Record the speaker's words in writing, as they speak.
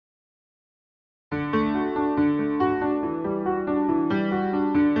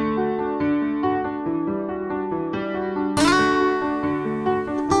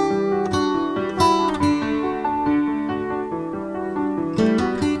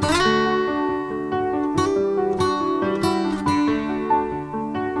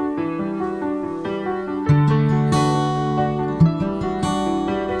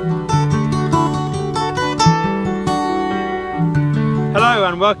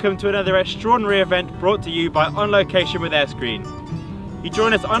welcome to another extraordinary event brought to you by On Location with AIRSCREEN. You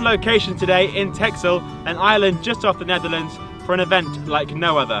join us on location today in Texel, an island just off the Netherlands, for an event like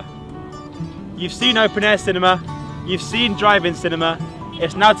no other. You've seen open air cinema, you've seen drive-in cinema,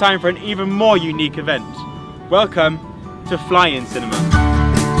 it's now time for an even more unique event. Welcome to fly-in cinema.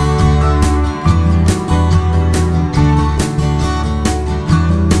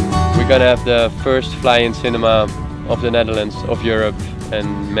 We're gonna have the first fly-in cinema of the Netherlands, of Europe,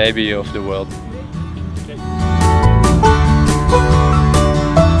 and maybe of the world.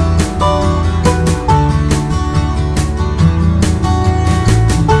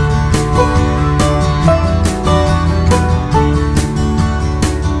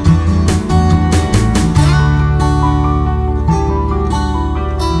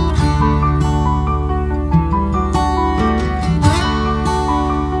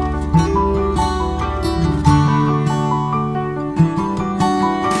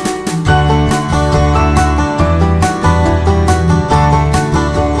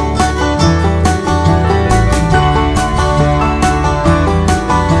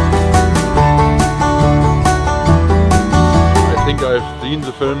 I've seen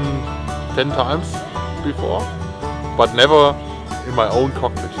the film 10 times before, but never in my own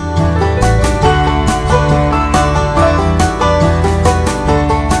cockpit.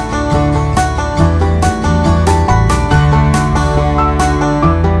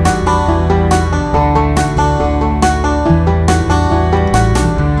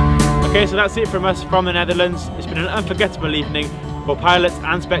 Okay, so that's it from us from the Netherlands. It's been an unforgettable evening for pilots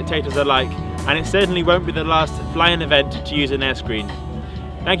and spectators alike, and it certainly won't be the last fly-in event to use an AIRSCREEN.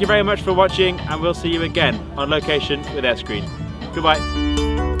 Thank you very much for watching, and we'll see you again on location with AIRSCREEN. Goodbye.